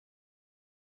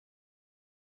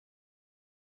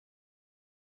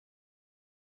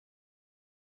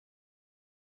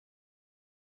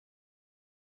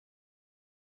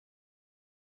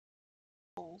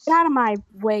apples. Get out of my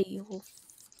way, you little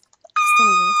son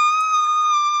of a...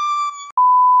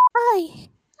 Hi.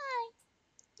 Hi.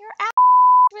 Your ass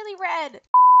really red.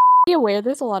 Be aware,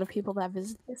 there's a lot of people that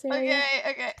visit this area.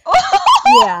 Okay.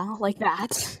 Yeah, like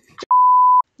that.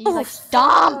 He's like,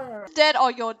 dumb. Dead. Oh,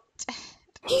 you're dead.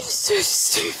 He's so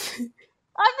stupid.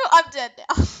 I'm dead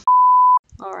now.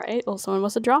 Alright, well, someone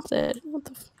must have dropped it. What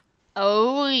the f...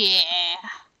 Oh, yeah.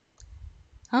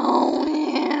 Oh,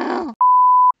 yeah.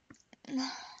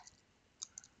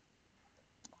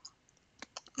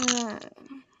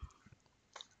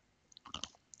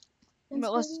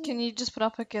 But can you just put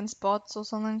up against bots or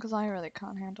something? Because I really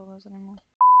can't handle those anymore.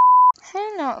 Hey,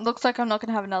 no, it looks like I'm not going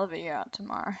to have another video out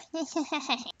tomorrow.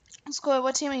 Sequoia,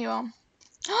 what team are you on?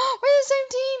 We're the same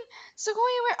team!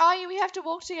 Sequoia, where are you? We have to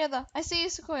walk together. I see you,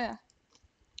 Sequoia.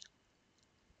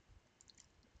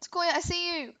 Sequoia, I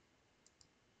see you.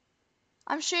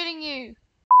 I'm shooting you.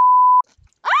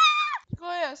 Ah!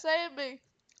 Sequoia, save me.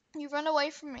 You run away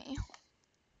from me.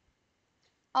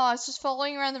 Oh, I was just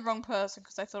following around the wrong person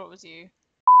because I thought it was you.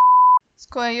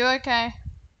 Sequoia, you okay?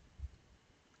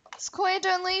 Sequoia,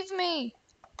 don't leave me.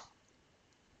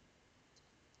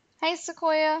 Hey,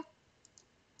 Sequoia.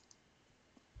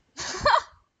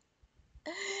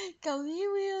 Come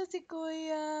here,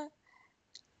 Sequoia.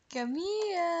 Come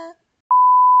here.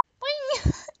 Boing!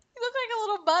 You look like a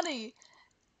little bunny.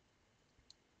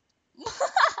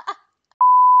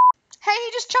 Hey,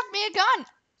 he just chucked me a gun.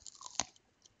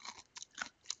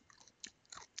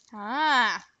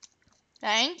 Ah,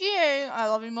 thank you. I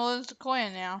love you more than Sequoia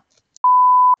now.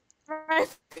 Right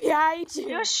behind you.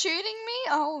 You're shooting me?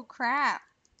 Oh, crap.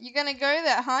 You're gonna go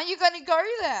there, huh? You're gonna go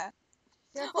there.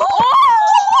 Oh!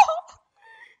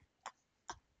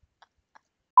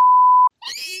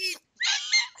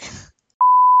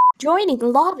 Joining the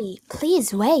lobby.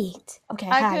 Please wait. Okay,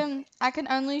 hi. I can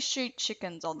only shoot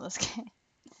chickens on this game.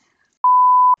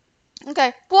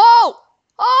 Okay. Whoa!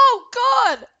 Oh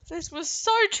God! This was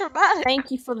so traumatic.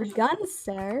 Thank you for the gun,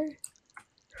 sir.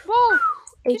 Whoa!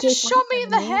 He just shot me in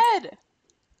the head.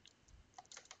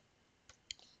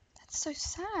 That's so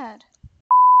sad.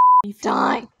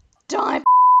 Die! Die!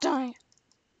 Die!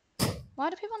 Why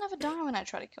do people never die when I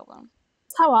try to kill them?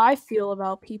 That's how I feel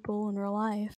about people in real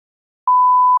life.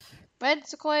 Where'd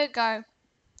Sequoia go?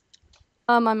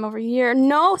 I'm over here.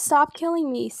 No, stop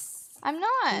killing me. I'm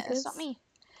not. It's not me.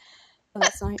 Oh,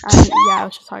 that's not. Yeah, I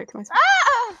was just talking to myself.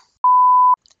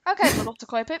 Ah! Okay, little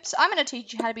Sequoia pips. I'm gonna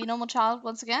teach you how to be a normal child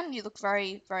once again. You look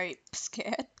very, very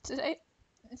scared today.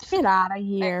 Get out of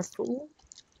here, Thanks. fool.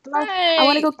 Hey. I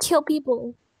want to go kill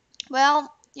people.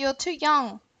 Well, you're too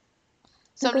young.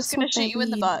 So I'm Go just gonna smoke my shoot you in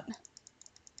the weed. butt.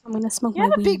 I'm gonna smoke You my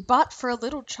have a weed. big butt for a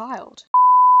little child.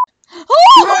 Oh!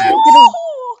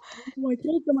 Oh! I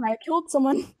killed someone. I killed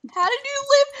someone. How did you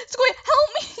live? Sequoia, help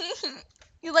me!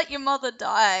 You let your mother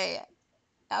die.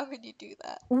 How could you do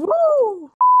that?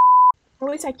 Woo! Or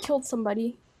at least I killed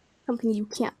somebody. Something you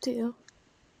can't do.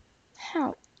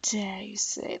 How dare you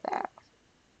say that?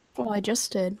 Well, I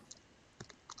just did.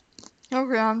 You're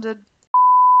grounded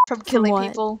from killing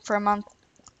people for a month.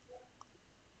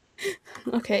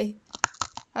 Okay.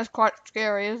 That's quite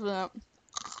scary, isn't it?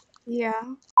 Yeah.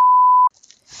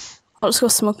 I'll just go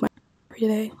smoke my every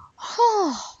day.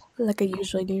 Like I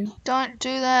usually do. Don't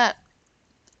do that.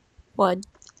 What?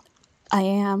 I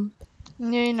am.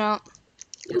 No, you're not.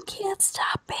 You can't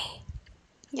stop me.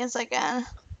 Yes, I can.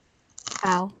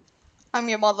 Ow. I'm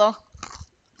your mother.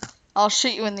 I'll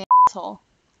shoot you in the asshole.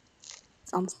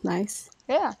 Sounds nice.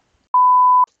 Yeah.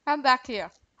 I'm back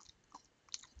here.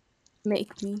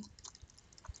 Make me.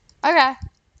 Okay.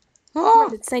 I'm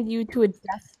going to send you to a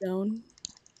death zone.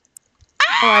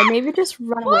 Alright, maybe just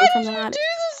run away from that. Why did you do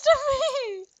this to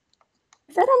me?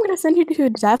 I said I'm going to send you to a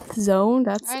death zone.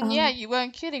 That's And yeah, you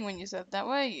weren't kidding when you said that,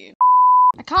 were you?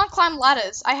 I can't climb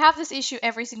ladders. I have this issue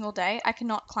every single day. I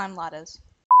cannot climb ladders.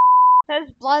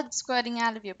 There's blood squirting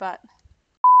out of your butt.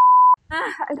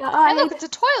 I died. Hey, look, it's a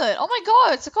toilet. Oh my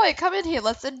God, Sequoia, come in here.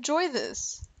 Let's enjoy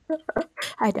this.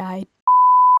 I died.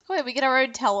 Wait, we get our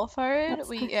own telephone. That's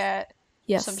We nice. get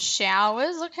Yes. some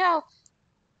showers. Look how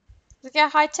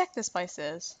high tech this place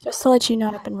is. Just to let you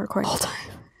know, I've been recording all the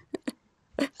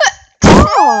time.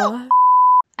 Oh.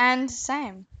 And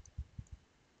same.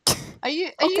 Are you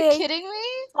Okay. kidding me?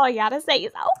 Oh, you gotta say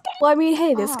it's okay. Well, I mean,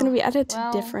 hey, this is gonna be edited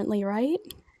well. differently, right?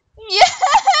 Yeah.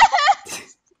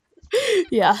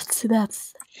 Yeah, so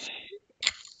that's.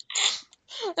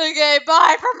 Okay,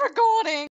 bye from recording.